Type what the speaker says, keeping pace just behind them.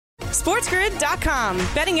SportsGrid.com.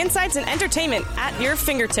 Betting insights and entertainment at your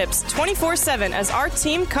fingertips 24/7 as our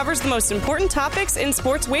team covers the most important topics in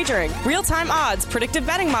sports wagering. Real-time odds, predictive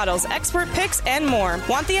betting models, expert picks, and more.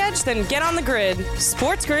 Want the edge? Then get on the grid.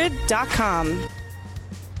 SportsGrid.com.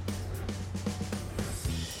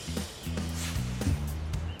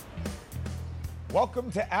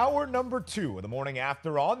 Welcome to hour number 2 of the morning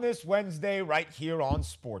after on this Wednesday right here on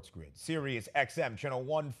Sports Grid. Sirius XM channel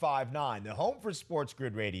 159, the home for Sports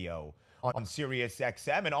Grid Radio on Sirius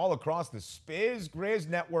XM and all across the Spiz Grizz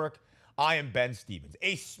network. I am Ben Stevens.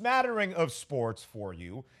 A smattering of sports for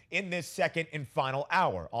you in this second and final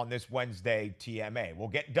hour on this Wednesday TMA. We'll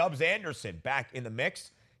get Dubs Anderson back in the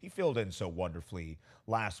mix. He filled in so wonderfully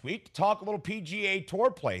last week to talk a little PGA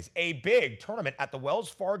Tour plays, a big tournament at the Wells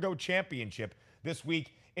Fargo Championship this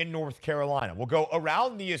week in North Carolina. We'll go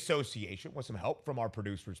around the association with some help from our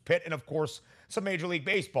producers, Pitt, and of course, some Major League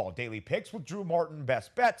Baseball daily picks with Drew Martin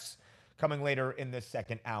best bets coming later in this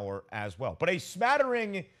second hour as well. But a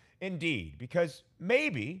smattering indeed, because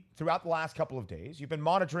maybe throughout the last couple of days, you've been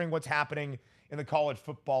monitoring what's happening in the college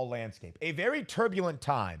football landscape. A very turbulent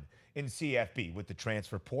time in CFB with the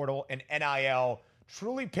transfer portal and NIL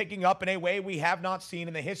truly picking up in a way we have not seen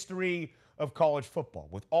in the history of college football,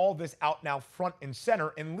 with all this out now front and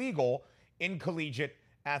center and legal in collegiate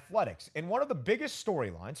athletics. And one of the biggest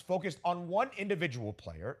storylines focused on one individual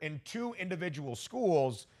player in two individual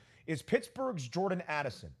schools is Pittsburgh's Jordan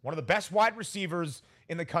Addison, one of the best wide receivers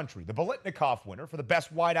in the country, the Biletnikoff winner for the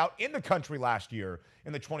best wideout in the country last year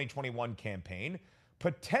in the 2021 campaign,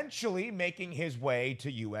 potentially making his way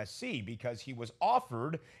to USC because he was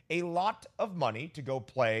offered a lot of money to go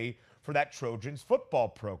play for that Trojans football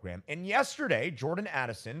program. And yesterday, Jordan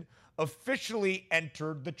Addison officially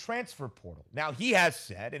entered the transfer portal. Now, he has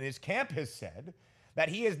said, and his camp has said, that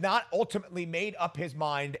he has not ultimately made up his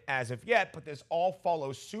mind as of yet, but this all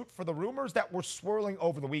follows suit for the rumors that were swirling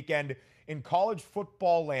over the weekend in college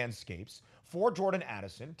football landscapes for Jordan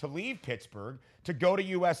Addison to leave Pittsburgh to go to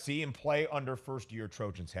USC and play under first-year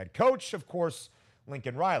Trojans head coach, of course,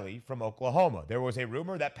 Lincoln Riley from Oklahoma. There was a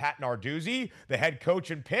rumor that Pat Narduzzi, the head coach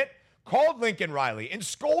in Pitt, called Lincoln Riley and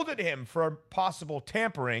scolded him for possible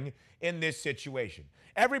tampering in this situation.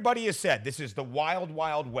 Everybody has said this is the wild,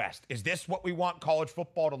 wild west. Is this what we want college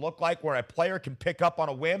football to look like, where a player can pick up on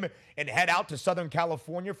a whim and head out to Southern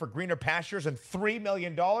California for greener pastures and $3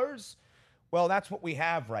 million? Well, that's what we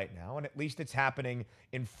have right now, and at least it's happening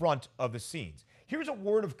in front of the scenes. Here's a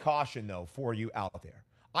word of caution, though, for you out there.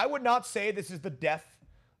 I would not say this is the death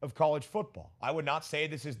of college football. I would not say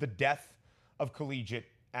this is the death of collegiate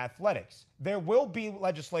athletics. There will be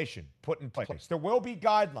legislation put in place. There will be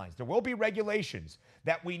guidelines. There will be regulations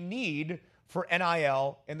that we need for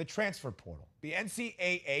NIL and the transfer portal. The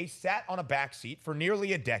NCAA sat on a backseat for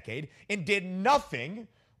nearly a decade and did nothing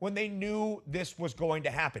when they knew this was going to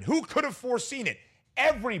happen. Who could have foreseen it?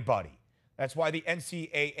 Everybody. That's why the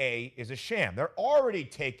NCAA is a sham. They're already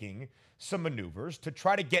taking some maneuvers to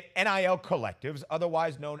try to get NIL collectives,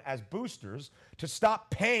 otherwise known as boosters, to stop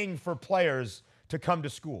paying for players to come to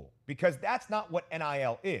school, because that's not what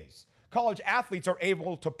NIL is. College athletes are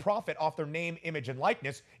able to profit off their name, image, and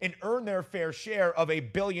likeness and earn their fair share of a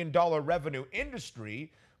billion-dollar revenue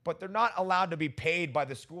industry, but they're not allowed to be paid by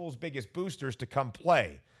the school's biggest boosters to come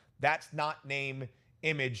play. That's not name,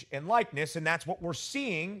 image, and likeness, and that's what we're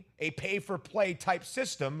seeing, a pay-for-play type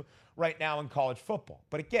system right now in college football.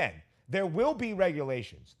 But again, there will be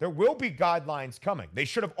regulations. There will be guidelines coming. They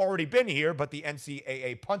should have already been here, but the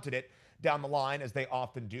NCAA punted it down the line, as they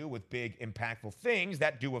often do with big, impactful things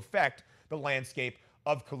that do affect the landscape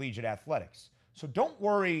of collegiate athletics. So don't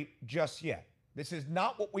worry just yet. This is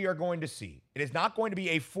not what we are going to see. It is not going to be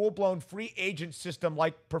a full-blown free agent system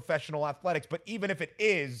like professional athletics, but even if it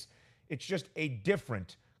is, it's just a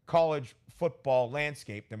different college football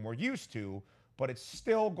landscape than we're used to, but it's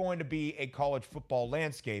still going to be a college football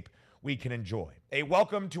landscape we can enjoy. A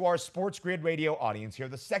welcome to our Sports Grid Radio audience here,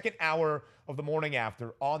 the second hour of the morning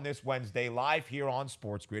after on this Wednesday, live here on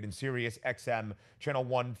Sports Grid and Sirius XM channel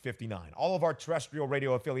 159. All of our terrestrial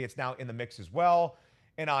radio affiliates now in the mix as well,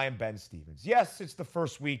 and I am Ben Stevens. Yes, it's the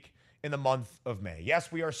first week in the month of May.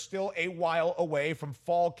 Yes, we are still a while away from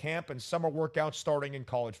fall camp and summer workouts starting in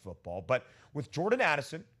college football, but with Jordan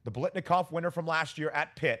Addison, the Biletnikoff winner from last year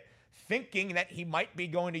at Pitt, thinking that he might be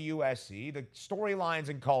going to USC, the storylines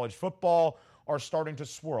in college football are starting to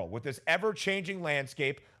swirl with this ever-changing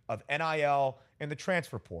landscape of NIL and the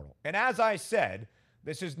transfer portal. And as I said,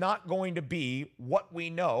 this is not going to be what we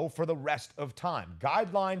know for the rest of time.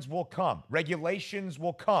 Guidelines will come. Regulations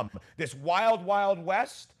will come. This wild, wild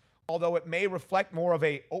west, although it may reflect more of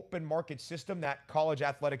an open market system that college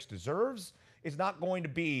athletics deserves, is not going to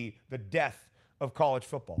be the death of college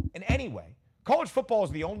football. And anyway, college football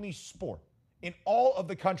is the only sport in all of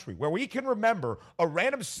the country where we can remember a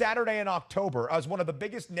random Saturday in October as one of the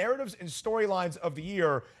biggest narratives and storylines of the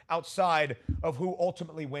year outside of who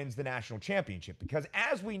ultimately wins the national championship. Because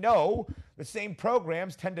as we know, the same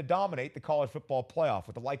programs tend to dominate the college football playoff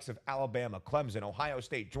with the likes of Alabama, Clemson, Ohio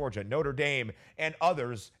State, Georgia, Notre Dame, and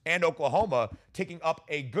others, and Oklahoma taking up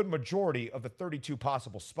a good majority of the 32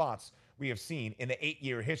 possible spots we have seen in the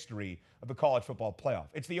 8-year history of the college football playoff.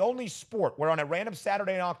 It's the only sport where on a random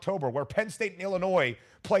Saturday in October where Penn State and Illinois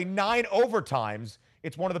play 9 overtimes,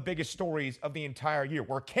 it's one of the biggest stories of the entire year.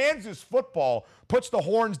 Where Kansas football puts the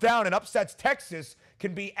horns down and upsets Texas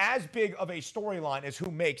can be as big of a storyline as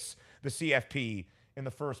who makes the CFP in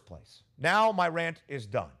the first place. Now my rant is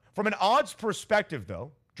done. From an odds perspective,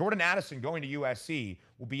 though, Jordan Addison going to USC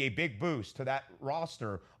will be a big boost to that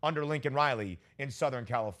roster under Lincoln Riley in Southern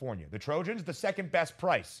California. The Trojans, the second best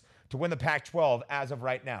price to win the Pac-12 as of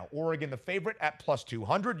right now. Oregon, the favorite at plus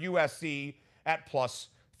 200. USC at plus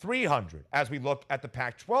 300 as we look at the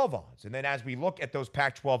Pac-12 odds. And then as we look at those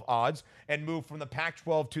Pac-12 odds and move from the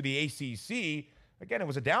Pac-12 to the ACC, again, it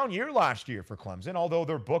was a down year last year for Clemson, although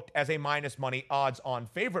they're booked as a minus money odds on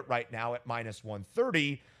favorite right now at minus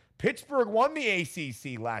 130. Pittsburgh won the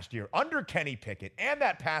ACC last year under Kenny Pickett and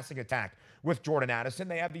that passing attack with Jordan Addison.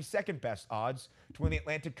 They have the second best odds to win the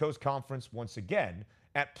Atlantic Coast Conference once again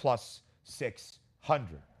at plus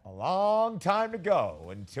 600. A long time to go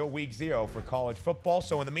until week 0 for college football.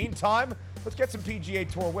 So in the meantime, let's get some PGA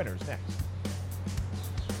Tour winners next.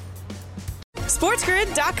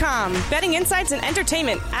 SportsGrid.com. Betting insights and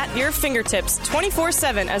entertainment at your fingertips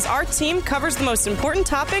 24/7 as our team covers the most important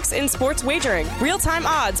topics in sports wagering. Real-time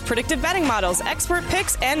odds, predictive betting models, expert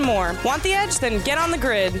picks, and more. Want the edge? Then get on the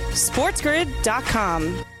grid.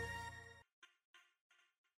 SportsGrid.com.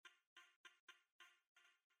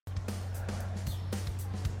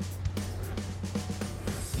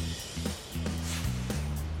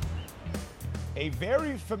 A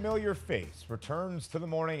very familiar face returns to the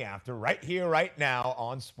morning after right here, right now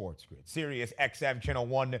on Sports Grid. Sirius XM channel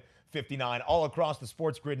 159 all across the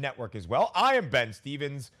Sports Grid network as well. I am Ben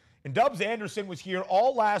Stevens, and Dubs Anderson was here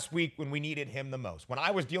all last week when we needed him the most. When I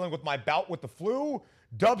was dealing with my bout with the flu,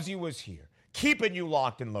 Dubsy was here, keeping you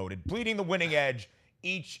locked and loaded, bleeding the winning edge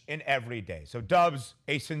each and every day. So Dubs,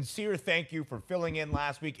 a sincere thank you for filling in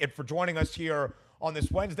last week and for joining us here on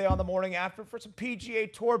this Wednesday on the morning after for some PGA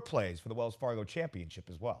Tour plays for the Wells Fargo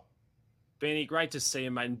Championship as well. Benny, great to see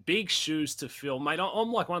you, mate. Big shoes to fill, mate.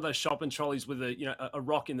 I'm like one of those shopping trolleys with a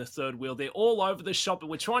rock in the third wheel. They're all over the shop,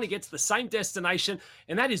 but we're trying to get to the same destination,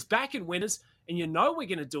 and that is back in winners. And you know we're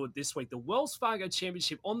going to do it this week. The Wells Fargo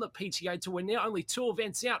Championship on the PGA Tour. We're now only 2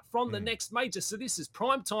 events out from the next major, so this is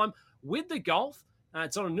prime time with the golf.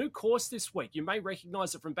 It's on a new course this week. You may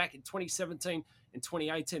recognize it from back in 2017 and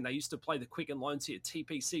 2018. They used to play the Quicken Loans here at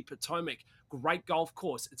TPC Potomac. Great golf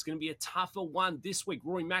course. It's going to be a tougher one this week.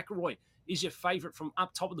 Rory McIlroy is your favorite from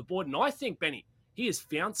up top of the board. And I think, Benny, he has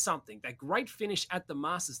found something. That great finish at the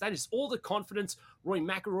Masters. That is all the confidence Rory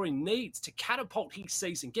McIlroy needs to catapult his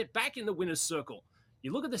season, get back in the winner's circle.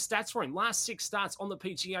 You look at the stats for him. Last 6 starts on the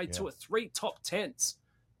PGA Tour, 3 top 10s,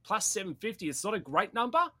 plus 750. It's not a great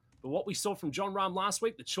number, but what we saw from Jon Rahm last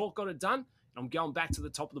week, the chalk got it done. And I'm going back to the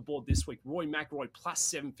top of the board this week. Rory McIlroy plus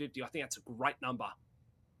 750. I think that's a great number.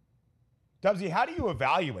 Dubsy, how do you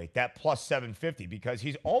evaluate that plus 750? Because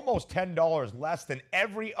he's almost $10 less than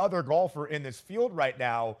every other golfer in this field right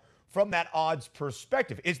now from that odds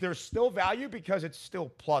perspective. Is there still value because it's still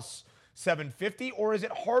plus 750? Or is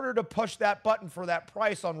it harder to push that button for that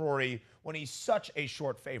price on Rory when he's such a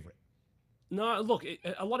short favorite? No, look,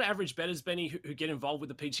 a lot of average bettors, Benny, who get involved with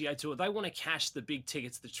the PGA Tour, they want to cash the big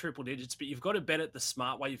tickets, the triple digits, but you've got to bet it the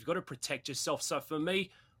smart way. You've got to protect yourself. So for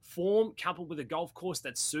me, form coupled with a golf course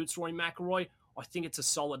that suits Rory McIlroy, I think it's a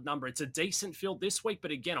solid number. It's a decent field this week,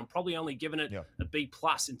 but again, I'm probably only giving it a B+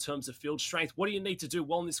 in terms of field strength. What do you need to do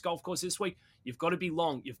well in this golf course this week? You've got to be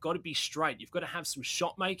long. You've got to be straight. You've got to have some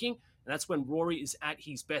shot making, and that's when Rory is at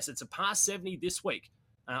his best. It's a par 70 this week.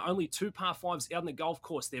 Only 2 par 5s out on the golf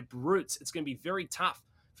course. They're brutes. It's going to be very tough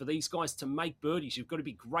for these guys to make birdies. You've got to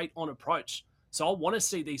be great on approach. So I want to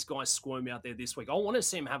see these guys squirm out there this week. I want to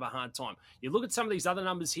see them have a hard time. You look at some of these other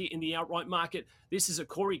numbers here in the outright market. This is a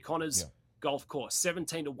Corey Connors golf course,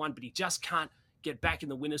 17-1, but he just can't get back in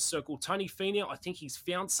the winner's circle. Tony Finau, I think he's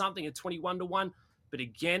found something at 21-1, but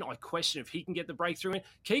again, I question if he can get the breakthrough in.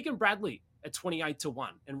 Keegan Bradley at 28-1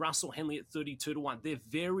 and Russell Henley at 32-1. They're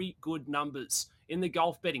very good numbers. In the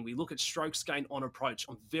golf betting, we look at strokes gained on approach.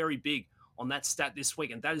 I'm very big on that stat this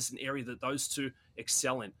week, and that is an area that those two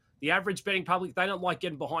excel in. The average betting public, they don't like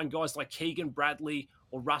getting behind guys like Keegan Bradley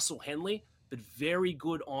or Russell Henley, but very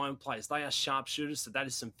good iron players. They are sharpshooters, so that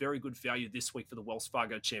is some very good value this week for the Wells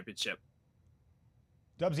Fargo Championship.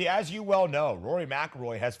 Dubsy, as you well know, Rory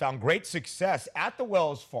McIlroy has found great success at the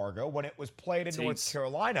Wells Fargo when it was played in North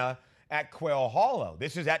Carolina at Quail Hollow.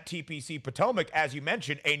 This is at TPC Potomac, as you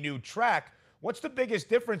mentioned, a new track. What's the biggest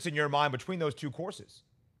difference in your mind between those two courses?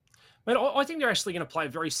 But I think they're actually going to play a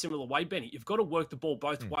very similar way, Benny. You've got to work the ball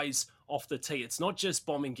both ways off the tee. It's not just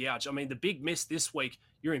bomb and gouge. I mean, the big miss this week,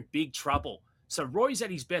 you're in big trouble. So Rory's at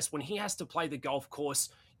his best when he has to play the golf course,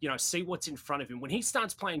 see what's in front of him. When he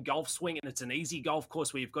starts playing golf swing and it's an easy golf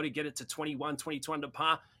course where you've got to get it to 21, 22 under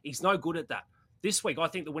par, he's no good at that. This week, I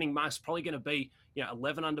think the winning mark's probably going to be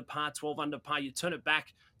 11 under par, 12 under par. You turn it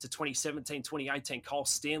back to 2017, 2018. Cole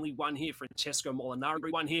Stanley won here. Francesco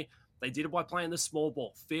Molinari won here. They did it by playing the small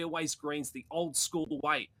ball, fairways, greens, the old school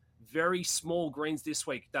way. Very small greens this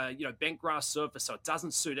week. Bent grass surface, so it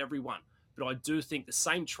doesn't suit everyone. But I do think the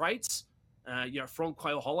same traits, from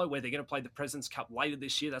Quail Hollow, where they're going to play the President's Cup later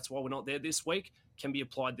this year, that's why we're not there this week, can be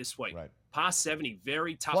applied this week. Right. Past 70,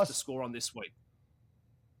 very tough to score on this week.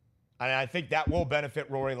 And I think that will benefit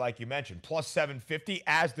Rory, like you mentioned. Plus 750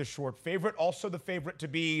 as the short favorite. Also the favorite to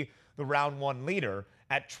be the round one leader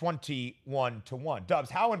at 21-1. Dubs,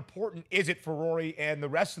 how important is it for Rory and the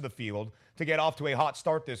rest of the field to get off to a hot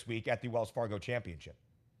start this week at the Wells Fargo Championship?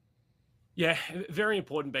 Yeah, very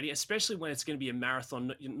important, Betty, especially when it's going to be a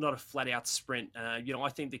marathon, not a flat-out sprint. I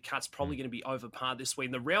think the cut's probably going to be over par this week.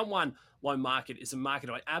 And the round one low market is a market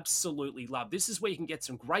I absolutely love. This is where you can get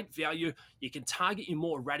some great value. You can target your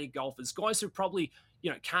more erratic golfers, guys who probably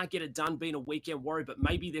can't get it done being a weekend warrior, but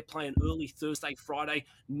maybe they're playing early Thursday, Friday,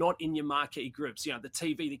 not in your marquee groups. The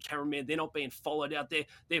TV, the cameraman, they're not being followed out there.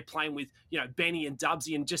 They're playing with, Benny and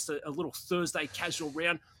Dubsy and just a little Thursday casual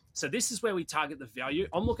round. So this is where we target the value.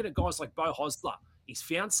 I'm looking at guys like Beau Hossler. He's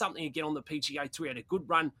found something again on the PGA Tour. He had a good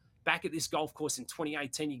run back at this golf course in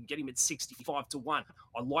 2018. You can get him at 65-1.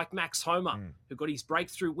 I like Max Homa, who got his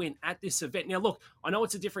breakthrough win at this event. Now, look, I know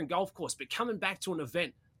it's a different golf course, but coming back to an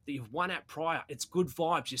event that you've won at prior, it's good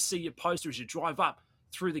vibes. You see your poster as you drive up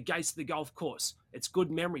through the gates of the golf course. It's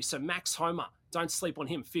good memory. So Max Homa, don't sleep on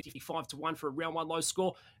him, 55-1 for a round one low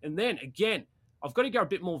score. And then, again, I've got to go a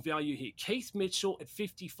bit more value here. Keith Mitchell at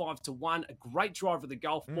 55-1, a great driver of the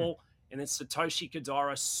golf ball. And then Satoshi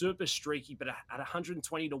Kodaira, super streaky, but at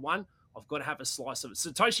 120-1, I've got to have a slice of it.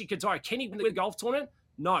 Satoshi Kodaira, can he win the golf tournament?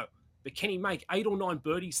 No. But can he make 8 or 9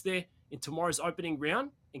 birdies there in tomorrow's opening round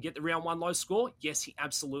and get the round one low score? Yes, he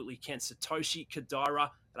absolutely can. Satoshi Kodaira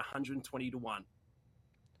at 120-1.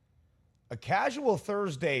 A casual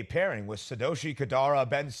Thursday pairing with Satoshi Kodaira,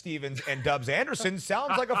 Ben Stevens, and Dubs Anderson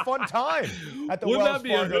sounds like a fun time at the Wells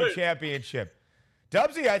Fargo Championship.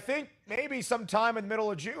 Dubsy, I think maybe sometime in the middle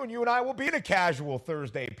of June, you and I will be in a casual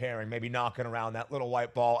Thursday pairing, maybe knocking around that little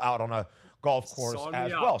white ball out on a golf course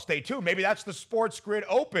as well. Stay tuned. Maybe that's the Sports Grid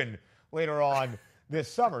Open later on this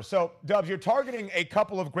summer. So, Dubs, you're targeting a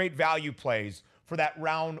couple of great value plays for that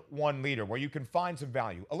round one leader where you can find some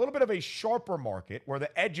value. A little bit of a sharper market where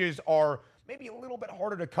the edges are maybe a little bit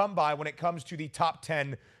harder to come by when it comes to the top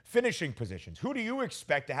 10 finishing positions. Who do you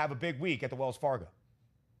expect to have a big week at the Wells Fargo?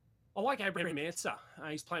 I like Abraham Ansah.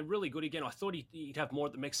 He's playing really good again. I thought he'd have more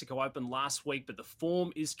at the Mexico Open last week, but the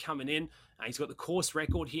form is coming in. He's got the course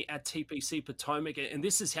record here at TPC Potomac, and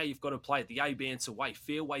this is how you've got to play it the Abe Ansah way.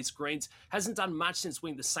 Fairways, greens. Hasn't done much since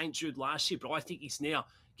winning the St. Jude last year, but I think he's now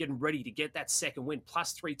getting ready to get that second win.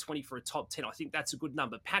 Plus 320 for a top 10. I think that's a good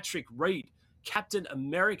number. Patrick Reed, Captain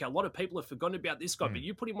America. A lot of people have forgotten about this guy, but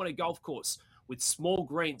you put him on a golf course with small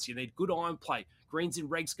greens. You need good iron play. Greens in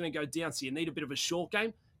reg's going to go down, so you need a bit of a short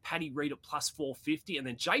game. Paddy Reed at plus 450. And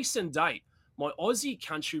then Jason Day, my Aussie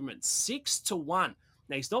countryman, 6-1.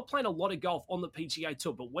 Now, he's not playing a lot of golf on the PGA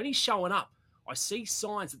Tour, but when he's showing up, I see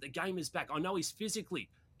signs that the game is back. I know he's physically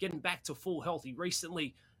getting back to full health. He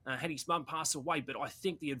recently had his mum pass away, but I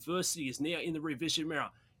think the adversity is now in the revision mirror,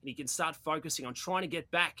 and he can start focusing on trying to get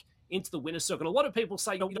back into the winner's circle. And a lot of people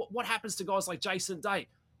say, what happens to guys like Jason Day?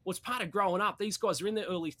 Well, it's part of growing up. These guys are in their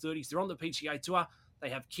early 30s. They're on the PGA Tour. They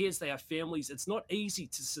have kids, they have families. It's not easy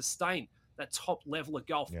to sustain that top level of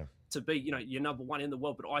golf to be, your number one in the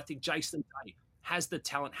world. But I think Jason Day has the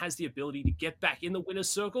talent, has the ability to get back in the winner's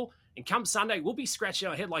circle. And come Sunday, we'll be scratching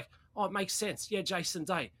our head like, oh, it makes sense. Yeah, Jason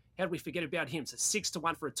Day. How do we forget about him? So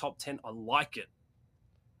 6-1 for a top 10. I like it.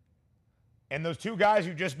 And those two guys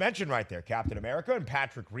you just mentioned right there, Captain America and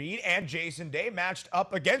Patrick Reed and Jason Day, matched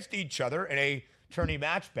up against each other in a tourney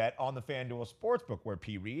match bet on the FanDuel Sportsbook, where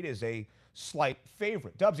P. Reed is a slight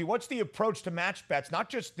favorite. Dubsy, what's the approach to match bets, not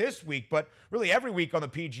just this week, but really every week on the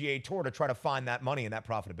PGA Tour to try to find that money and that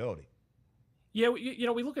profitability? Yeah,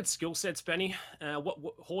 we look at skill sets, Benny. What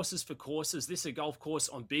horses for courses? This is a golf course.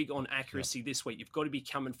 I'm big on accuracy this week. You've got to be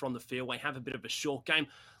coming from the fairway, have a bit of a short game.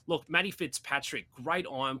 Look, Matty Fitzpatrick, great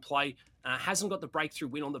iron play. Hasn't got the breakthrough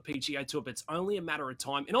win on the PGA Tour, but it's only a matter of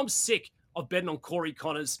time. And I'm sick of betting on Corey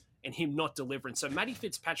Connors and him not delivering. So Matty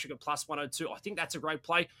Fitzpatrick at plus 102, I think that's a great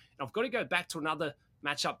play. And I've got to go back to another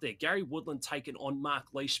matchup there. Gary Woodland taking on Mark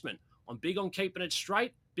Leishman. I'm big on keeping it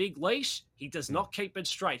straight. Big Leash, he does not keep it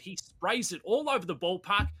straight. He sprays it all over the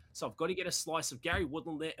ballpark. So I've got to get a slice of Gary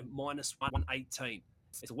Woodland there at minus 118.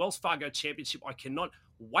 It's a Wells Fargo Championship. I cannot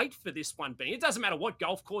wait for this one, Benny. It doesn't matter what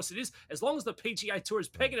golf course it is. As long as the PGA Tour is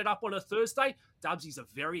pegging it up on a Thursday, Dubsy's a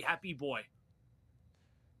very happy boy.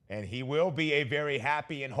 And he will be a very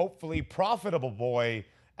happy and hopefully profitable boy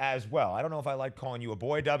as well. I don't know if I like calling you a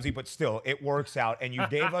boy, Dubsy, but still, it works out. And you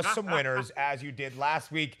gave us some winners, as you did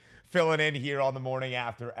last week, filling in here on the morning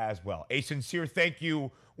after as well. A sincere thank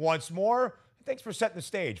you once more. Thanks for setting the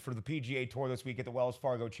stage for the PGA Tour this week at the Wells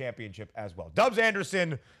Fargo Championship as well. Dubs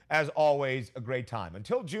Anderson, as always, a great time.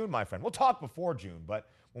 Until June, my friend. We'll talk before June, but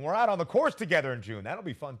when we're out on the course together in June, that'll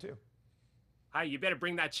be fun too. Hey, you better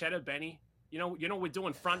bring that cheddar, Benny. You know we're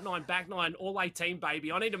doing front nine, back nine, all 18,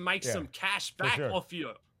 baby. I need to make some cash back off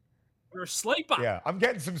you. You're a sleeper. Yeah, I'm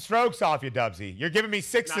getting some strokes off you, Dubsy. You're giving me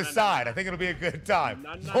six aside. I think it'll be a good time.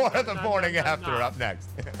 More of the morning after up next.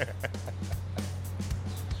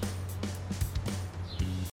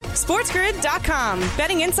 SportsGrid.com.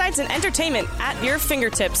 Betting insights and entertainment at your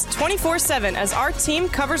fingertips 24/7 as our team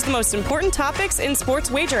covers the most important topics in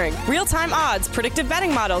sports wagering. Real-time odds, predictive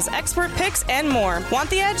betting models, expert picks, and more. Want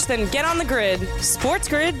the edge? Then get on the grid.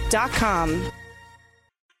 SportsGrid.com.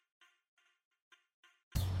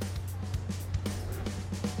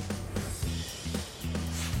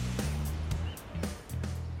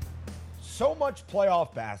 So much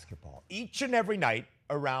playoff basketball each and every night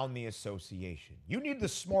around the association. You need the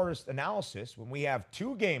smartest analysis when we have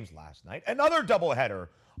two games last night, another doubleheader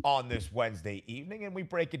on this Wednesday evening, and we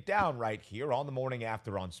break it down right here on the morning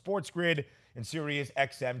after on Sports Grid and Sirius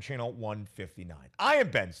XM channel 159. I am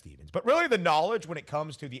Ben Stevens, but really the knowledge when it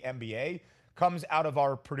comes to the NBA comes out of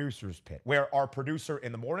our producer's pit, where our producer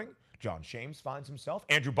in the morning, John Shames, finds himself.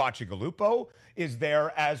 Andrew Baccigalupo is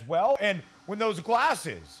there as well. And when those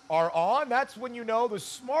glasses are on, that's when you know the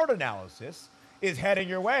smart analysis is heading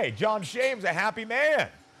your way. John Shames, a happy man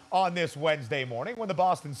on this Wednesday morning when the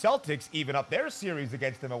Boston Celtics even up their series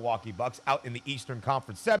against the Milwaukee Bucks out in the Eastern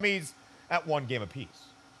Conference semis at one game apiece.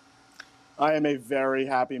 I am a very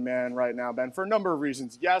happy man right now, Ben, for a number of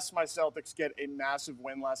reasons. Yes, my Celtics get a massive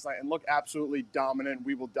win last night and look absolutely dominant.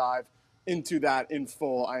 We will dive into that in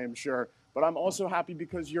full, I am sure. But I'm also happy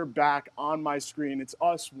because you're back on my screen. It's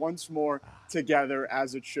us once more together,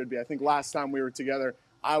 as it should be. I think last time we were together,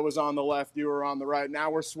 I was on the left, you were on the right.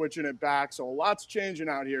 Now we're switching it back, so a lot's changing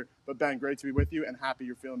out here. But Ben, great to be with you and happy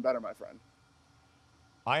you're feeling better, my friend.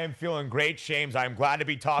 I am feeling great, Shames. I'm glad to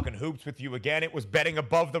be talking hoops with you again. It was betting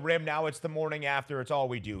above the rim. Now it's the morning after. It's all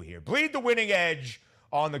we do here. Bleed the winning edge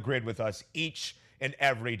on the grid with us each and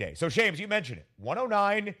every day. So, Shames, you mentioned it.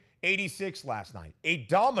 109-86 last night. A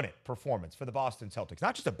dominant performance for the Boston Celtics.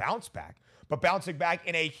 Not just a bounce back, but bouncing back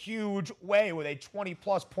in a huge way with a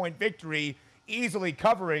 20-plus point victory, easily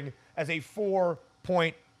covering as a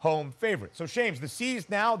 4-point home favorite. So, Shames, the C's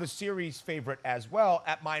now the series favorite as well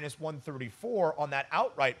at minus 134 on that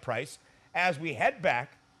outright price as we head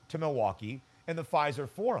back to Milwaukee in the Pfizer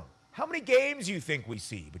Forum. How many games do you think we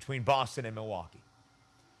see between Boston and Milwaukee?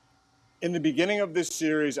 In the beginning of this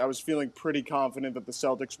series, I was feeling pretty confident that the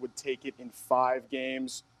Celtics would take it in 5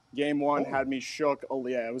 games. Game one had me shook. Oh,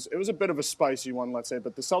 yeah, it was a bit of a spicy one, let's say,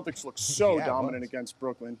 but the Celtics looked so dominant against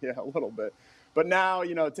Brooklyn. Yeah, a little bit. But now,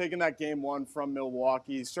 taking that game one from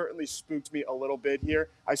Milwaukee certainly spooked me a little bit here.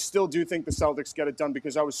 I still do think the Celtics get it done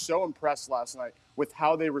because I was so impressed last night with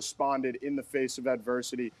how they responded in the face of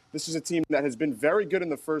adversity. This is a team that has been very good in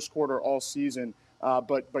the first quarter all season,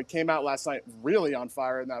 but came out last night really on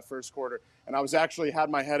fire in that first quarter. And I was actually had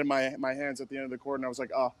my head in my hands at the end of the quarter, and I was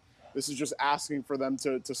like, oh, this is just asking for them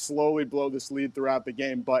to slowly blow this lead throughout the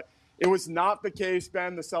game. But it was not the case,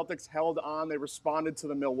 Ben. The Celtics held on. They responded to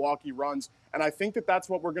the Milwaukee runs. And I think that that's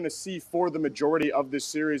what we're going to see for the majority of this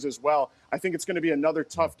series as well. I think it's going to be another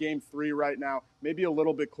tough game 3 right now, maybe a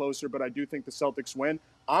little bit closer, but I do think the Celtics win.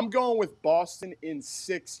 I'm going with Boston in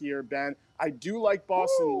 6 here, Ben. I do like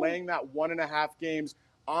Boston laying that 1.5 games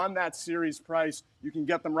on that series price. You can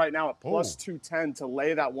get them right now at plus 210 to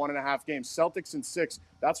lay that 1.5 games. Celtics in 6.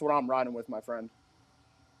 That's what I'm riding with, my friend.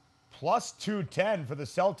 plus 210 for the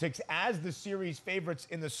Celtics as the series favorites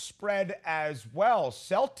in the spread as well.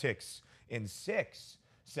 Celtics in 6,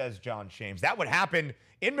 says John Shames. That would happen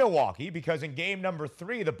in Milwaukee because in game number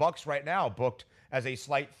 3, the Bucks right now booked as a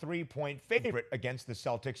slight 3-point favorite against the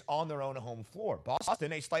Celtics on their own home floor.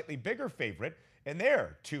 Boston, a slightly bigger favorite in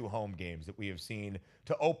their 2 home games that we have seen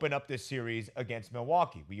to open up this series against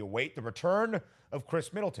Milwaukee. We await the return of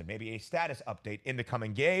Chris Middleton, maybe a status update in the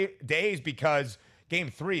coming days because game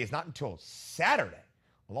 3 is not until Saturday.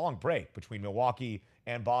 A long break between Milwaukee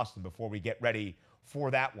and Boston before we get ready for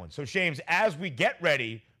that one. So, Shames, as we get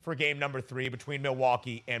ready for game number 3 between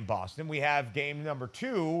Milwaukee and Boston, we have game number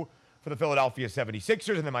 2 for the Philadelphia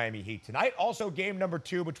 76ers and the Miami Heat tonight. Also, game number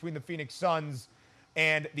 2 between the Phoenix Suns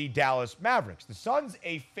and the Dallas Mavericks. The Suns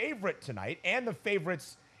a favorite tonight and the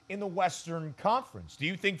favorites in the Western Conference. Do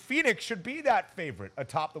you think Phoenix should be that favorite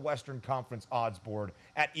atop the Western Conference odds board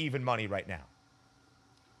at even money right now?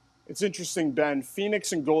 It's interesting, Ben.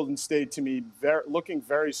 Phoenix and Golden State, to me, looking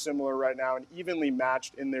very similar right now and evenly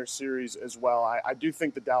matched in their series as well. I do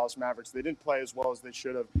think the Dallas Mavericks, they didn't play as well as they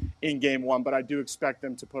should have in Game 1, but I do expect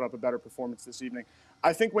them to put up a better performance this evening.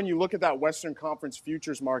 I think when you look at that Western Conference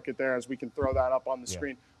futures market there, as we can throw that up on the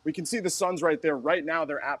screen, we can see the Suns right there. Right now,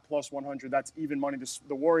 they're at plus 100. That's even money.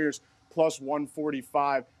 The Warriors plus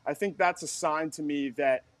 145. I think that's a sign to me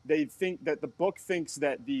that they think that the book thinks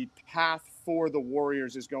that the path for the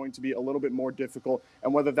Warriors is going to be a little bit more difficult,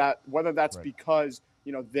 and whether that's because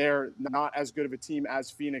they're not as good of a team as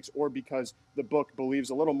Phoenix, or because the book believes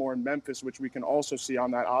a little more in Memphis, which we can also see on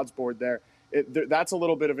that odds board there. That's a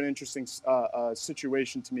little bit of an interesting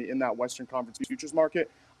situation to me in that Western Conference futures market.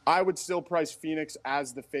 I would still price Phoenix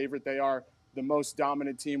as the favorite. They are the most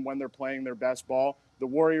dominant team when they're playing their best ball. The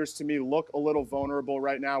Warriors, to me, look a little vulnerable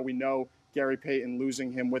right now. We know Gary Payton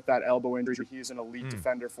losing him with that elbow injury. He's an elite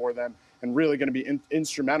defender for them and really going to be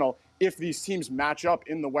instrumental if these teams match up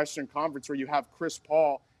in the Western Conference, where you have Chris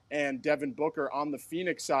Paul and Devin Booker on the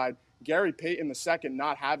Phoenix side. Gary Payton II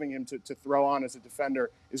not having him to throw on as a defender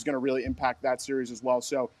is going to really impact that series as well.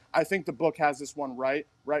 So I think the book has this one right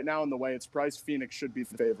now in the way it's priced. Phoenix should be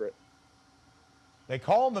the favorite. They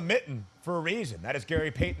call him the Mitten for a reason. That is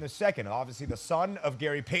Gary Payton II, obviously the son of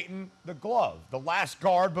Gary Payton, the Glove, the last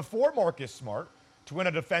guard before Marcus Smart to win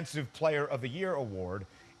a Defensive Player of the Year award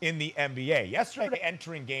in the NBA. Yesterday,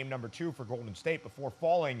 entering game number 2 for Golden State before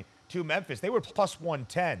falling to Memphis, they were plus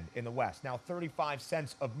 110 in the West. Now 35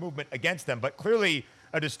 cents of movement against them, but clearly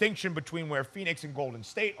a distinction between where Phoenix and Golden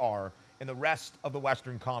State are in the rest of the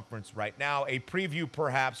Western Conference right now. A preview,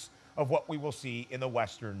 perhaps, of what we will see in the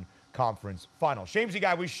Western Conference Final. Shamesy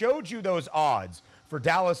guy, we showed you those odds for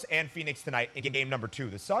Dallas and Phoenix tonight in game number 2.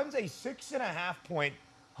 The Suns a 6.5-point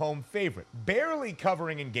home favorite, barely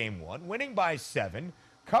covering in game 1, winning by 7,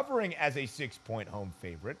 covering as a 6-point home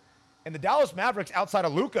favorite. And the Dallas Mavericks, outside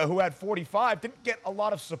of Luka, who had 45, didn't get a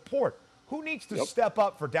lot of support. Who needs to step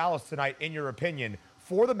up for Dallas tonight, in your opinion,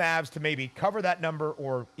 for the Mavs to maybe cover that number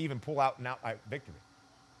or even pull out an outright victory?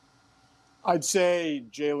 I'd say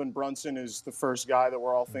Jalen Brunson is the first guy that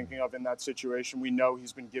we're all thinking of in that situation. We know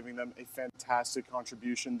he's been giving them a fantastic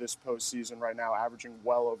contribution this postseason right now, averaging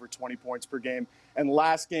well over 20 points per game. And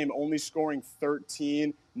last game, only scoring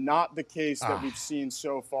 13. Not the case that we've seen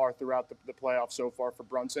so far throughout the playoffs so far for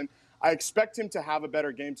Brunson. I expect him to have a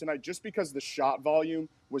better game tonight just because the shot volume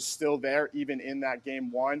was still there even in that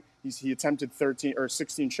game 1. He attempted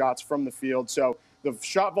 16 shots from the field. So the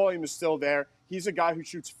shot volume is still there. He's a guy who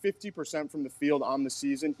shoots 50% from the field on the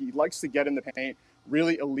season. He likes to get in the paint,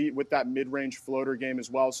 really elite with that mid-range floater game as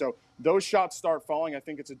well. So those shots start falling. I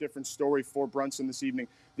think it's a different story for Brunson this evening.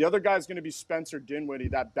 The other guy is going to be Spencer Dinwiddie.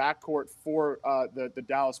 That backcourt for the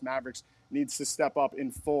Dallas Mavericks needs to step up in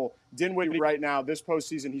full. Dinwiddie right now, this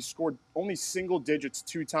postseason, he scored only single digits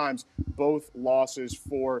 2 times, both losses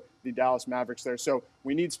for the Dallas Mavericks there. So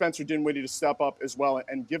we need Spencer Dinwiddie to step up as well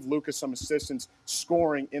and give Luka some assistance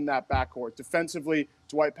scoring in that backcourt. Defensively,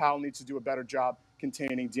 Dwight Powell needs to do a better job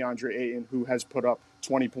containing DeAndre Ayton, who has put up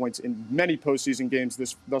 20 points in many postseason games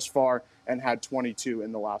thus far and had 22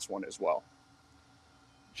 in the last one as well.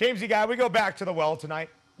 Shamesy guy, we go back to the well tonight.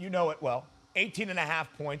 You know it well. 18.5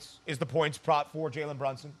 points is the points prop for Jalen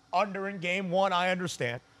Brunson. Under in game 1, I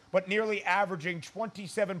understand, but nearly averaging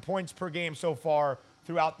 27 points per game so far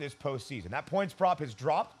throughout this postseason. That points prop has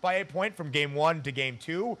dropped by a point from game 1 to game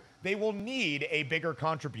 2. They will need a bigger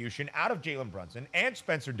contribution out of Jalen Brunson and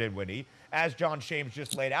Spencer Dinwiddie, as John Shames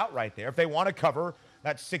just laid out right there, if they want to cover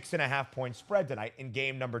that 6.5-point spread tonight in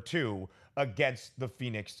game number 2 against the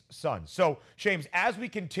Phoenix Suns. So, Shames, as we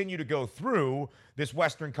continue to go through this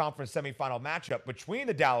Western Conference semifinal matchup between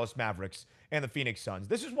the Dallas Mavericks and the Phoenix Suns,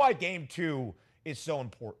 this is why game 2 is so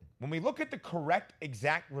important. when we look at the correct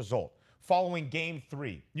exact result following game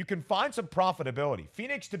 3, you can find some profitability.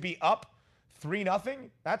 Phoenix to be up 3-0,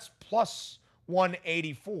 that's plus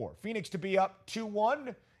 184. Phoenix to be up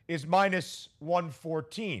 2-1 is minus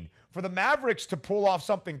 114. For the Mavericks to pull off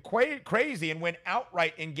something crazy and win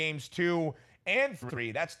outright in games 2 and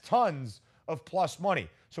 3, that's tons of plus money.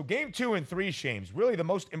 So game 2 and 3, Shames, really the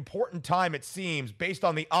most important time, it seems, based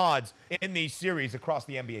on the odds in these series across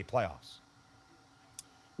the NBA playoffs.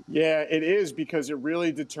 Yeah, it is, because it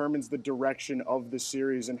really determines the direction of the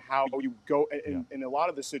series and how you go in a lot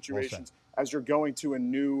of the situations as you're going to a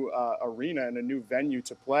new arena and a new venue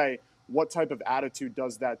to play. What type of attitude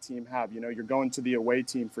does that team have? You know, you're going to the away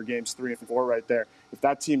team for games 3 and 4 right there. If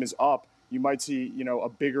that team is up, you might see, you know, a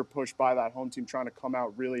bigger push by that home team trying to come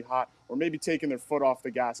out really hot, or maybe taking their foot off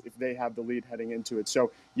the gas if they have the lead heading into it.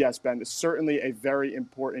 So, yes, Ben, it's certainly a very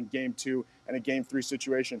important game 2 and a game 3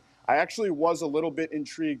 situation. I actually was a little bit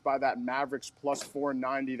intrigued by that Mavericks plus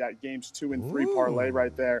 490, that games 2 and 3 parlay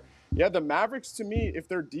right there. Yeah, the Mavericks, to me, if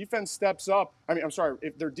their defense steps up,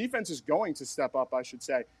 if their defense is going to step up, I should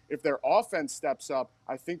say, if their offense steps up,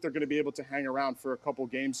 I think they're going to be able to hang around for a couple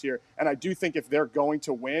games here. And I do think if they're going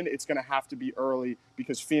to win, it's going to have to be early,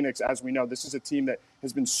 because Phoenix, as we know, this is a team that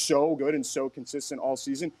has been so good and so consistent all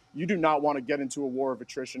season. You do not want to get into a war of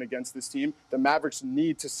attrition against this team. The Mavericks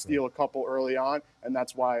need to steal a couple early on, and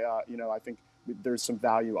that's why, I think there's some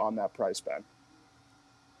value on that price, Ben.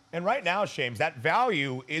 And right now, Shames, that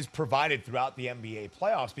value is provided throughout the NBA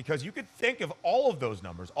playoffs, because you could think of all of those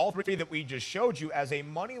numbers, all 3 that we just showed you, as a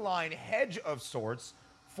money line hedge of sorts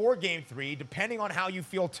for game 3, depending on how you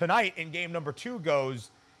feel tonight in game number 2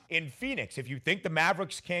 goes in Phoenix. If you think the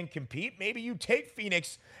Mavericks can compete, maybe you take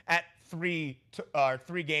Phoenix at 3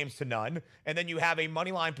 games to none, and then you have a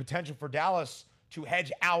money line potential for Dallas to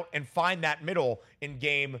hedge out and find that middle in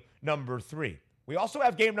game number 3. We also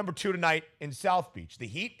have game number 2 tonight in South Beach. The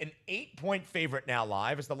Heat, an 8-point favorite now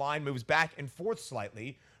live, as the line moves back and forth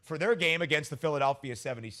slightly for their game against the Philadelphia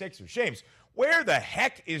 76ers. James, where the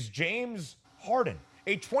heck is James Harden?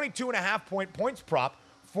 A 22.5 points prop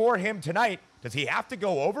for him tonight. Does he have to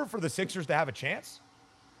go over for the Sixers to have a chance?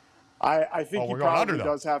 I think he probably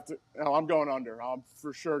does have to. No, I'm going under. I'm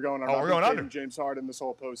for sure going under. We're going under. James Harden this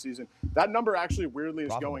whole postseason. That number actually weirdly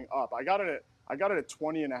is going up. I got it at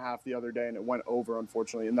 20.5 the other day, and it went over,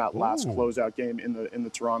 unfortunately, in that last closeout game in the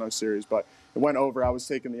Toronto series. But it went over. I was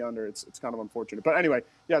taking the under. It's kind of unfortunate. But anyway,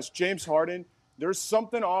 yes, James Harden, there's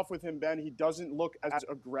something off with him, Ben. He doesn't look as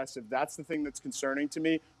aggressive. That's the thing that's concerning to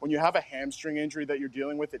me. When you have a hamstring injury that you're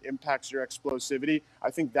dealing with, it impacts your explosivity. I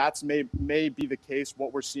think that's may be the case,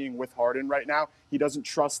 what we're seeing with Harden right now. He doesn't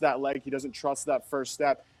trust that leg. He doesn't trust that first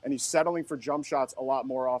step. And he's settling for jump shots a lot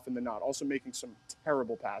more often than not. Also making some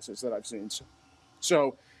terrible passes that I've seen.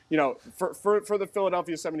 So, for the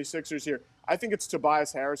Philadelphia 76ers here, I think it's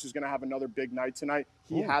Tobias Harris who's going to have another big night tonight.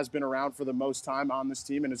 He has been around for the most time on this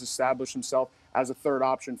team and has established himself as a third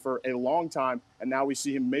option for a long time. And now we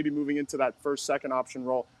see him maybe moving into that first, second option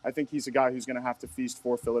role. I think he's a guy who's going to have to feast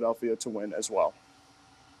for Philadelphia to win as well.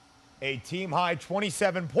 A team-high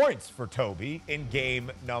 27 points for Toby in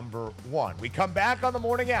game number 1. We come back on the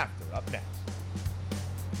morning after. Up next.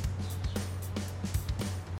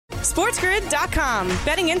 SportsGrid.com.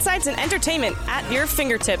 Betting insights and entertainment at your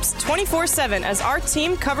fingertips 24/7 as our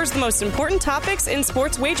team covers the most important topics in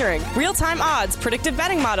sports wagering. Real-time odds, predictive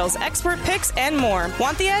betting models, expert picks, and more.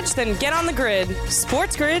 Want the edge? Then get on the grid.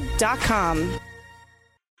 SportsGrid.com.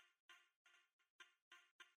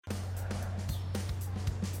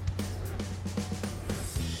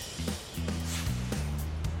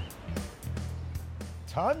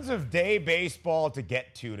 Tons of day baseball to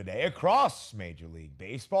get to today across Major League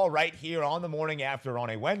Baseball right here on the morning after on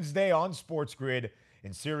a Wednesday on Sports Grid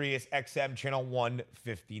in Sirius XM channel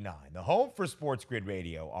 159. The home for Sports Grid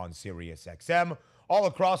Radio on Sirius XM all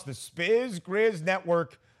across the Spiz Grizz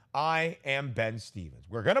network. I am Ben Stevens.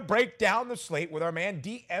 We're going to break down the slate with our man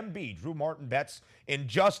DMB, Drew Martin Betts, in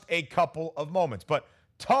just a couple of moments. But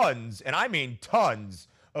tons, and I mean tons,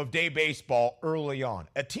 of day baseball early on.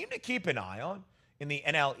 A team to keep an eye on in the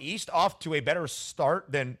NL East, off to a better start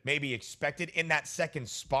than maybe expected in that second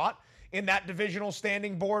spot in that divisional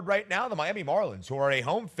standing board right now. The Miami Marlins, who are a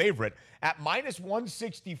home favorite at minus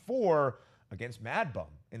 164 against Mad Bum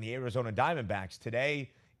in the Arizona Diamondbacks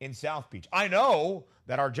today in South Beach. I know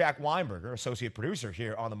that our Jack Weinberger, associate producer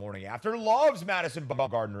here on the morning after, loves Madison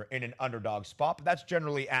Bumgarner in an underdog spot, but that's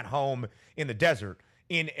generally at home in the desert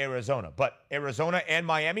in Arizona. But Arizona and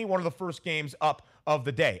Miami, one of the first games up of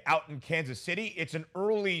the day. Out in Kansas City, it's an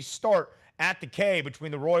early start at the K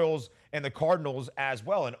between the Royals and the Cardinals as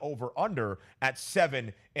well, an over-under at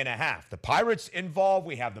 7.5. The Pirates involved.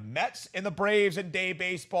 We have the Mets and the Braves in day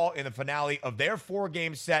baseball in the finale of their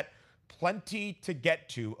 4-game set. Plenty to get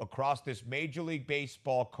to across this Major League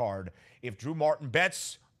Baseball card if Drew Martin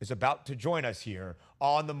Betts is about to join us here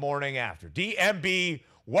on the morning after. DMB,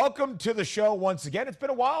 welcome to the show once again. It's been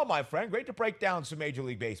a while, my friend. Great to break down some Major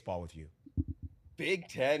League Baseball with you. Big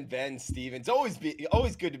Ten, Ben Stevens. Always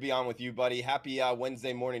good to be on with you, buddy. Happy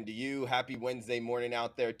Wednesday morning to you. Happy Wednesday morning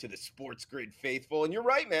out there to the Sports Grid faithful. And you're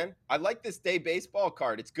right, man. I like this day baseball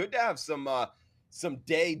card. It's good to have some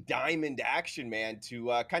day diamond action, man,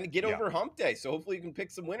 to kind of get over hump day. So hopefully you can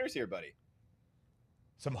pick some winners here, buddy.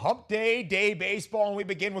 Some hump day baseball, and we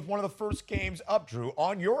begin with one of the first games up, Drew,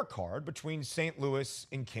 on your card between St. Louis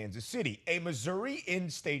and Kansas City. A Missouri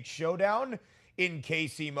in-state showdown in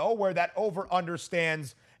KC-Mo, where that over-under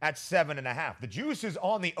stands at 7.5. The juice is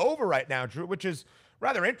on the over right now, Drew, which is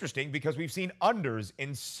rather interesting because we've seen unders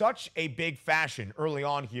in such a big fashion early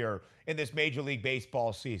on here in this Major League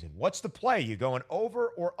Baseball season. What's the play? You going over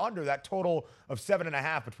or under that total of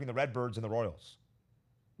 7.5 between the Redbirds and the Royals?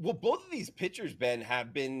 Well, both of these pitchers, Ben,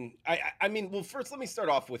 have been I mean, well, first let me start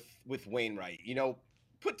off with Wainwright. You know,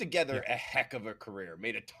 put together a heck of a career,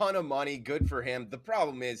 made a ton of money, good for him. The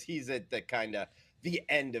problem is he's at the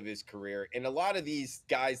end of his career. And a lot of these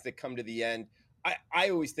guys that come to the end, I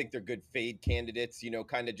always think they're good fade candidates, you know,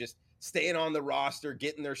 kind of just staying on the roster,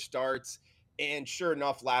 getting their starts. And sure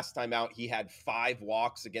enough, last time out, he had 5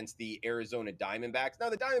 walks against the Arizona Diamondbacks. Now,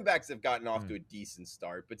 the Diamondbacks have gotten off to a decent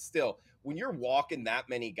start, but still, when you're walking that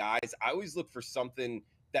many guys, I always look for something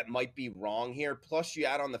that might be wrong here. Plus, you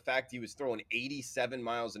add on the fact he was throwing 87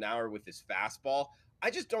 miles an hour with his fastball.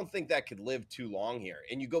 I just don't think that could live too long here.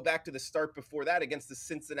 And you go back to the start before that against the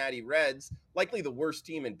Cincinnati Reds, likely the worst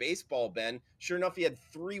team in baseball, Ben. Sure enough, he had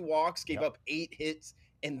 3 walks, gave up 8 hits,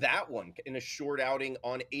 and that one in a short outing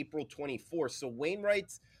on April 24th. So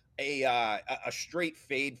Wainwright's a straight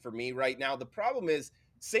fade for me right now. The problem is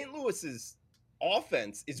St. Louis's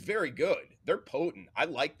offense is very good. They're potent. I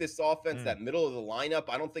like this offense, that middle of the lineup.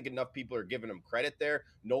 I don't think enough people are giving them credit there.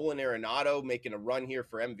 Nolan Arenado making a run here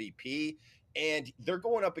for MVP. And they're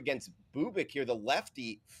going up against Bubic here, the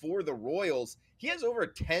lefty for the Royals. He has over a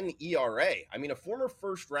 10 ERA. I mean, a former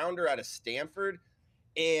first rounder out of Stanford,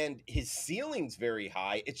 and his ceiling's very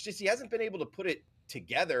high. It's just he hasn't been able to put it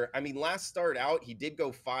together. I mean, last start out, he did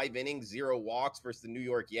go 5 innings, 0 walks versus the New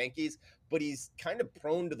York Yankees, but he's kind of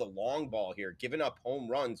prone to the long ball here, giving up home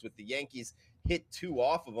runs with the Yankees hit 2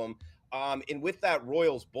 off of him. And with that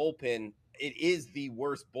Royals bullpen, it is the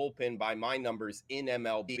worst bullpen by my numbers in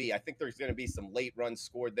MLB. I think there's going to be some late runs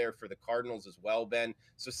scored there for the Cardinals as well, Ben.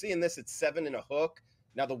 So seeing this at 7 and a hook.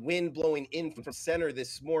 Now the wind blowing in from center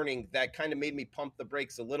this morning, that kind of made me pump the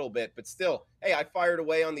brakes a little bit, but still, hey, I fired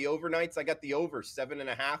away on the overnights. I got the over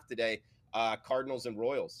 7.5 today, Cardinals and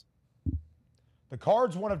Royals. The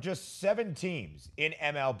Cards, one of just 7 teams in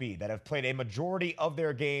MLB that have played a majority of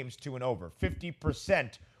their games to an over,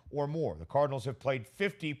 50% or more. The Cardinals have played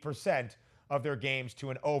 50% of their games to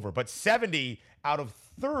an over, but 70 out of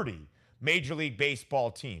 30 Major League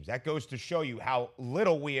Baseball teams. That goes to show you how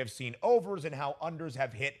little we have seen overs and how unders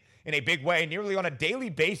have hit in a big way, nearly on a daily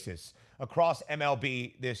basis across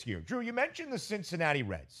MLB this year. Drew, you mentioned the Cincinnati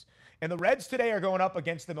Reds, and the Reds today are going up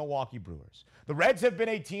against the Milwaukee Brewers. The Reds have been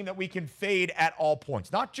a team that we can fade at all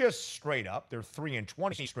points, not just straight up. They're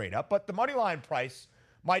 3-20 straight up, but the money line price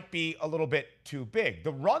might be a little bit too big.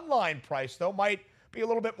 The run line price, though, might be a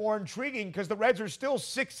little bit more intriguing because the Reds are still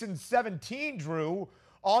 6-17, Drew,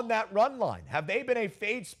 on that run line. Have they been a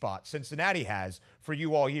fade spot, Cincinnati has, for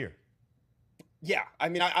you all year? Yeah, I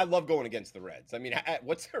mean, I love going against the Reds. I mean,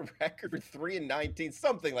 what's their record? 3-19,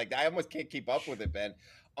 something like that. I almost can't keep up with it, Ben.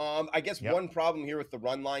 I guess one problem here with the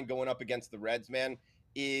run line going up against the Reds, man,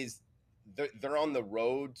 is they're on the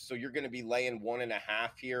road, so you're going to be laying 1.5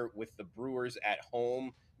 here with the Brewers at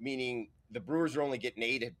home, meaning the Brewers are only getting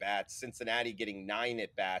 8 at-bats, Cincinnati getting 9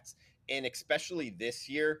 at-bats, and especially this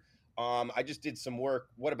year, I just did some work,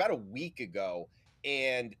 about a week ago,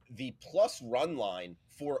 and the plus run line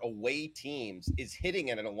for away teams is hitting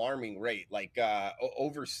at an alarming rate, like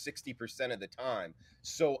over 60% of the time.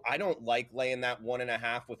 So I don't like laying that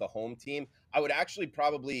 1.5 with a home team. I would actually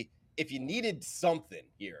probably, if you needed something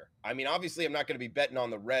here, I mean, obviously I'm not going to be betting on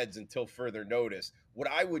the Reds until further notice. What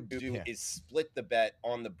I would do is split the bet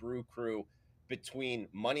on the Brew Crew between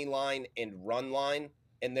money line and run line,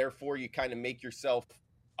 and therefore you kind of make yourself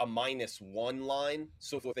a -1 line.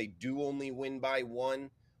 So if they do only win by 1,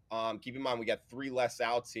 keep in mind we got 3 less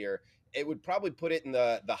outs here. It would probably put it in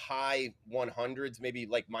the high 100s, maybe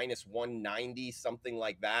like -190, something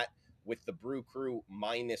like that. with the Brew Crew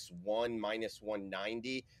 -1,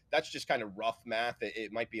 -190. That's just kind of rough math.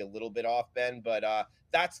 It might be a little bit off, Ben, but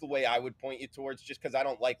that's the way I would point you towards, just because I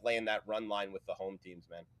don't like laying that run line with the home teams,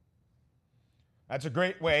 man. That's a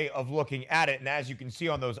great way of looking at it. And as you can see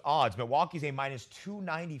on those odds, Milwaukee's a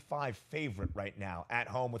 -295 favorite right now at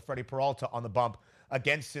home with Freddie Peralta on the bump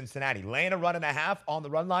against Cincinnati. Laying a run and a half on the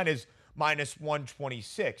run line is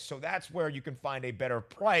 -126. So that's where you can find a better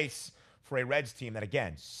price for a Reds team that,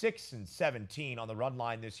 again, 6-17 on the run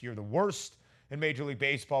line this year, the worst in Major League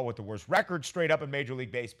Baseball, with the worst record straight up in Major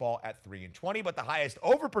League Baseball at 3-20, but the highest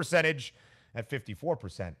over percentage at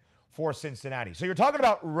 54% for Cincinnati. So you're talking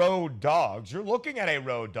about road dogs. You're looking at a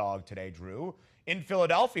road dog today, Drew, in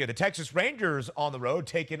Philadelphia. The Texas Rangers on the road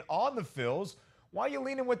taking on the Phils. Why are you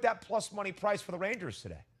leaning with that plus money price for the Rangers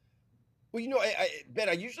today? Well, Ben,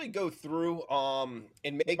 I usually go through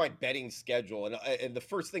and make my betting schedule. And the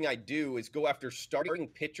first thing I do is go after starting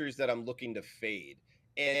pitchers that I'm looking to fade.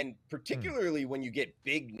 And particularly when you get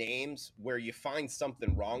big names where you find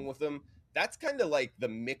something wrong with them, that's kind of like the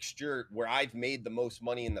mixture where I've made the most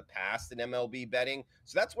money in the past in MLB betting.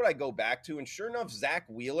 So that's what I go back to. And sure enough, Zach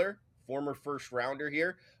Wheeler, former first rounder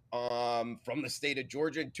here, from the state of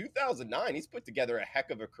Georgia in 2009, he's put together a heck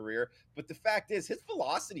of a career. But the fact is, his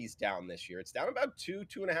velocity's down this year. It's down about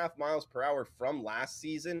 2.5 miles per hour from last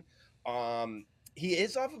season. He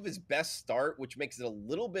is off of his best start, which makes it a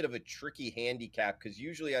little bit of a tricky handicap, because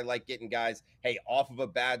usually I like getting guys, hey, off of a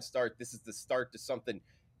bad start, this is the start to something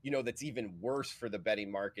that's even worse for the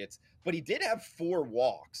betting markets. But he did have 4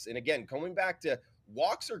 walks. And again, going back to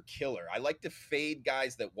walks are killer. I like to fade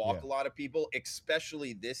guys that walk a lot of people,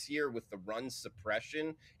 especially this year with the run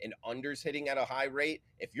suppression and unders hitting at a high rate.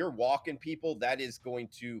 If you're walking people, that is going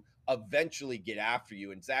to eventually get after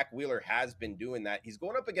you. And Zach Wheeler has been doing that. He's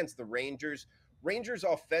going up against the Rangers. Rangers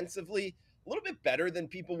offensively, a little bit better than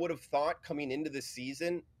people would have thought coming into the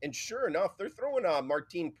season. And sure enough, they're throwing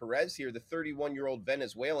Martin Perez here, the 31-year-old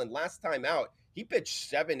Venezuelan. Last time out, he pitched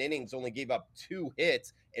 7 innings, only gave up 2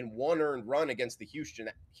 hits and 1 earned run against the Houston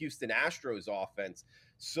Astros offense.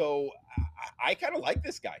 So I kind of like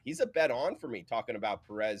this guy. He's a bet on for me, talking about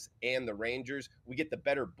Perez and the Rangers. We get the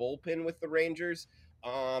better bullpen with the Rangers.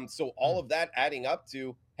 So all of that adding up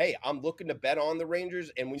to, hey, I'm looking to bet on the Rangers.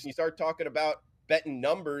 And when you start talking about betting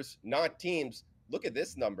numbers, not teams, look at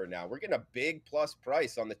this number now. We're getting a big plus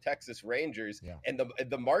price on the Texas Rangers, and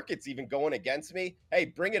the market's even going against me. Hey,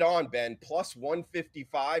 bring it on, Ben. Plus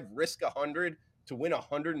 155, risk 100 to win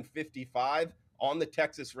 155 on the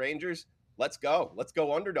Texas Rangers. Let's go. Let's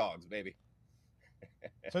go underdogs, baby.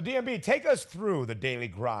 So, DMB, take us through the daily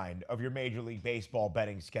grind of your Major League Baseball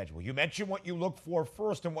betting schedule. You mentioned what you look for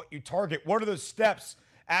first and what you target. What are the steps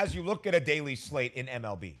as you look at a daily slate in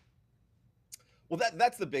MLB? Well,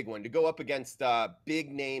 that's the big one, to go up against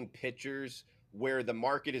big name pitchers where the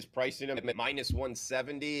market is pricing them at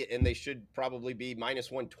 -170, and they should probably be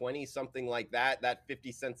 -120, something like that. That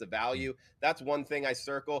 50 cents of value. That's one thing I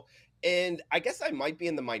circle. And I guess I might be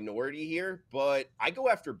in the minority here, but I go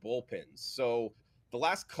after bullpens. So the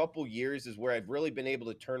last couple years is where I've really been able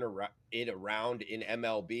to turn it around in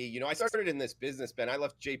MLB. I started in this business, Ben. I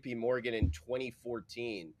left JP Morgan in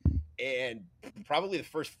 2014. And probably the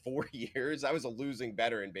first 4 years, I was a losing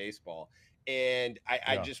bettor in baseball. And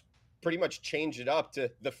I just pretty much changed it up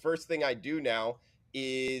to the first thing I do now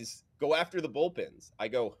is go after the bullpens. I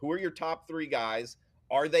go, who are your top 3 guys?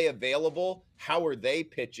 Are they available? How are they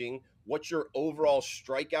pitching? What's your overall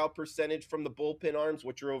strikeout percentage from the bullpen arms?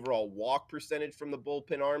 What's your overall walk percentage from the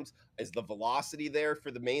bullpen arms? Is the velocity there for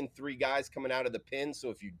the main 3 guys coming out of the pen? So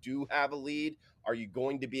if you do have a lead, are you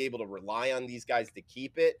going to be able to rely on these guys to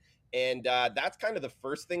keep it? And that's kind of the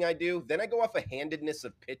first thing I do. Then I go off a handedness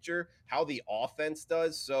of pitcher, how the offense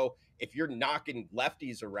does. So if you're knocking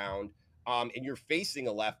lefties around and you're facing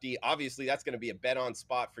a lefty, obviously that's going to be a bet on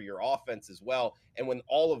spot for your offense as well. And when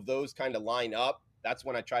all of those kind of line up, that's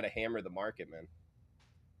when I try to hammer the market, man.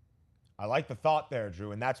 I like the thought there,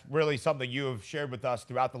 Drew. And that's really something you have shared with us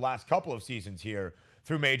throughout the last couple of seasons here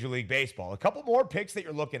through Major League Baseball. A couple more picks that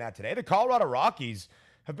you're looking at today. The Colorado Rockies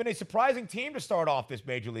have been a surprising team to start off this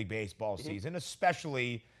Major League Baseball season,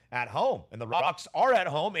 especially at home. And the Rocks are at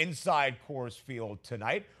home inside Coors Field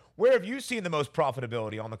tonight. Where have you seen the most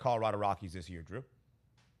profitability on the Colorado Rockies this year, Drew?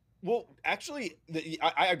 Well, actually,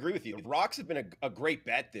 I agree with you. The Rocks have been a great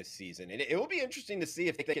bet this season. And it will be interesting to see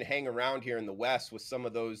if they can hang around here in the West with some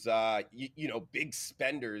of those, big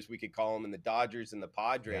spenders, we could call them, in the Dodgers and the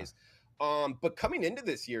Padres. Yeah. But coming into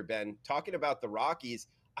this year, Ben, talking about the Rockies,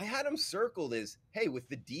 I had them circled as, hey, with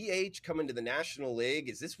the DH coming to the National League,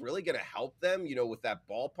 is this really going to help them, with that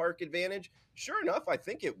ballpark advantage? Sure enough, I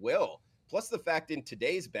think it will. plus the fact in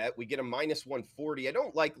today's bet, we get a minus 140. I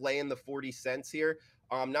don't like laying the 40 cents here.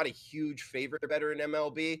 I'm not a huge favorite better in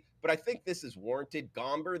MLB, but I think this is warranted.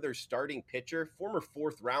 Gomber, their starting pitcher, former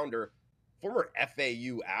fourth rounder, former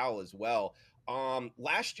FAU Al as well.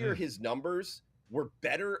 Last year, his numbers were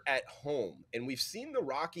better at home, and we've seen the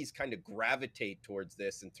Rockies kind of gravitate towards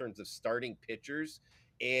this in terms of starting pitchers.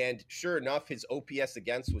 And sure enough, his OPS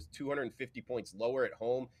against was 250 points lower at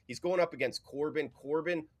home. He's going up against Corbin.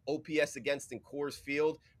 Corbin, OPS against in Coors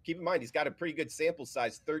Field. Keep in mind, he's got a pretty good sample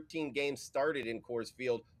size. 13 games started in Coors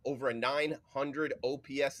Field, over a 900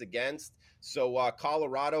 OPS against. So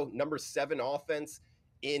Colorado, number 7 offense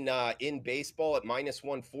in baseball at minus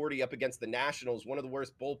 140 up against the Nationals, one of the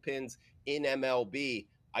worst bullpens in MLB.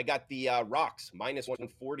 I got the Rocks minus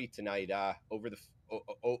 140 tonight over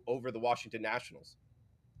the Washington Nationals.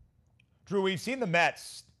 Drew, we've seen the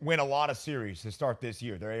Mets win a lot of series to start this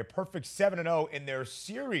year. They're a perfect 7-0 in their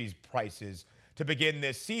series prices to begin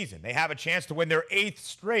this season. They have a chance to win their 8th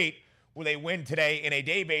straight where they win today in a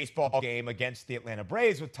day baseball game against the Atlanta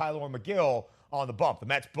Braves with Tyler McGill on the bump. The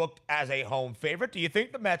Mets booked as a home favorite. Do you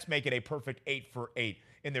think the Mets make it a perfect 8-for-8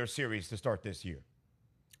 in their series to start this year?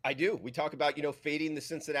 I do. We talk about, fading the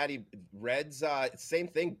Cincinnati Reds. Same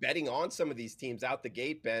thing, betting on some of these teams out the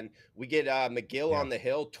gate, Ben. We get McGill on the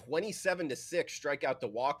hill, 27-6 strikeout to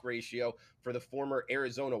walk ratio for the former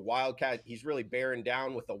Arizona Wildcat. He's really bearing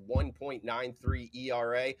down with a 1.93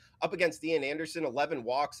 ERA. Up against Ian Anderson, 11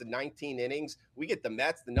 walks in 19 innings. We get the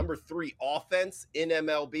Mets, the number 3 offense in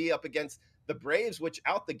MLB, up against the Braves, which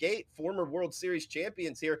out the gate, former World Series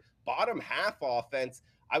champions here, bottom half offense.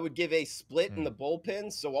 I would give a split in the bullpen.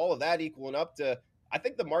 So all of that equaling up to, I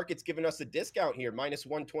think the market's giving us a discount here, minus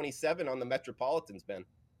 127 on the Metropolitans, Ben.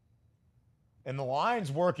 And the line's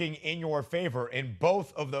working in your favor in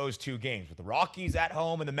both of those two games, with the Rockies at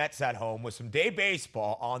home and the Mets at home, with some day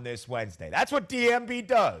baseball on this Wednesday. That's what DMB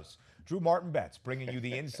does. Drew Martin Betts, bringing you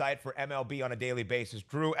the insight for MLB on a daily basis.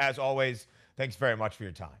 Drew, as always, thanks very much for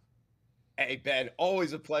your time. Hey, Ben,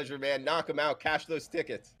 always a pleasure, man. Knock them out. Cash those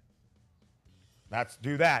tickets. Let's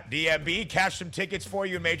do that. DMB, cash some tickets for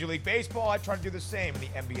you in Major League Baseball. I try to do the same in the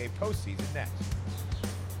NBA postseason next.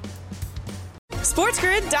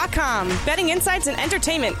 SportsGrid.com. Betting insights and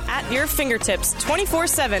entertainment at your fingertips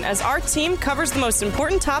 24/7 as our team covers the most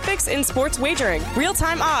important topics in sports wagering.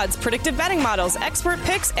 Real-time odds, predictive betting models, expert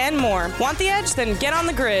picks, and more. Want the edge? Then get on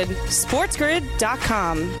the grid.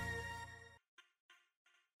 SportsGrid.com.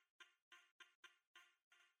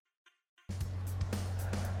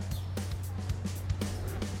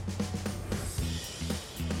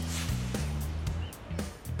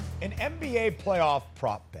 An NBA playoff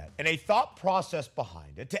prop bet and a thought process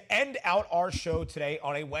behind it to end out our show today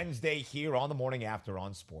on a Wednesday here on the morning after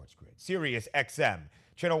on Sports Grid. Sirius XM,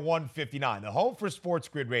 channel 159, the home for Sports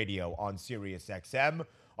Grid Radio on Sirius XM,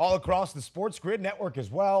 all across the Sports Grid network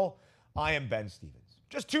as well. I am Ben Stevens.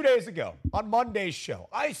 Just 2 days ago on Monday's show,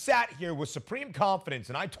 I sat here with supreme confidence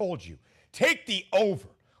and I told you, take the over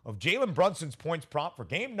of Jalen Brunson's points prop for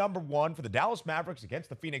game number 1 for the Dallas Mavericks against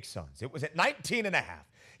the Phoenix Suns. It was at 19.5.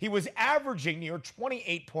 He was averaging near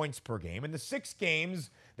 28 points per game in the 6 games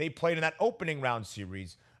they played in that opening round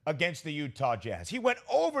series against the Utah Jazz. He went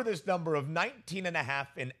over this number of 19.5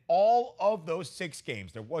 in all of those 6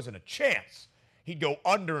 games. There wasn't a chance he'd go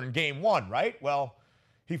under in game 1, right? Well,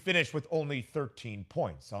 he finished with only 13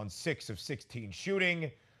 points on 6 of 16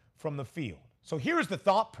 shooting from the field. So here's the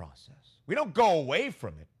thought process. We don't go away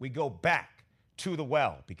from it. We go back to the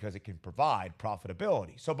well because it can provide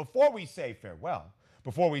profitability. So before we say farewell,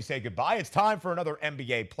 before we say goodbye, it's time for another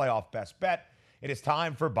NBA playoff best bet. It is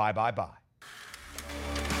time for Bye, Bye, Bye.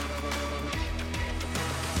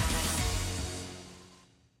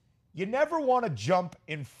 You never want to jump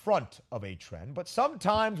in front of a trend, but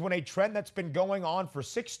sometimes when a trend that's been going on for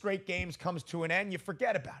 6 straight games comes to an end, you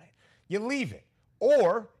forget about it. You leave it.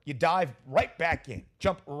 Or you dive right back in,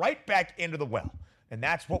 jump right back into the well. And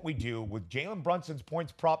that's what we do with Jalen Brunson's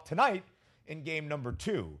points prop tonight in game number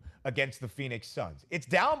 2 against the Phoenix Suns. It's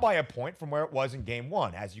down by a point from where it was in game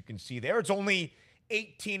 1. As you can see there, it's only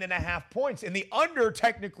 18.5 points, and the under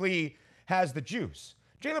technically has the juice.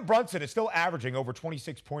 Jalen Brunson is still averaging over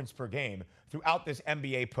 26 points per game throughout this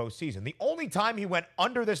NBA postseason. The only time he went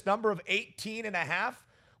under this number of 18.5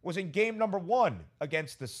 was in game number 1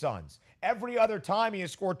 against the Suns. Every other time he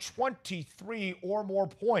has scored 23 or more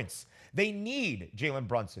points. They need Jalen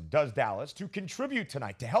Brunson, does Dallas, to contribute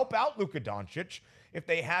tonight to help out Luka Doncic if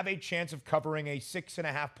they have a chance of covering a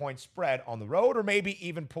 6.5-point spread on the road, or maybe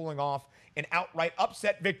even pulling off an outright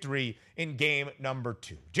upset victory in game number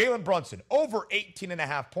 2. Jalen Brunson over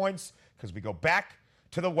 18.5 points, because we go back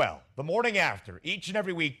to the well, the morning after, each and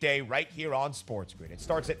every weekday right here on Sports Grid. It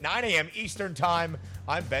starts at 9 a.m. Eastern Time.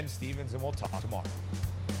 I'm Ben Stevens, and we'll talk tomorrow.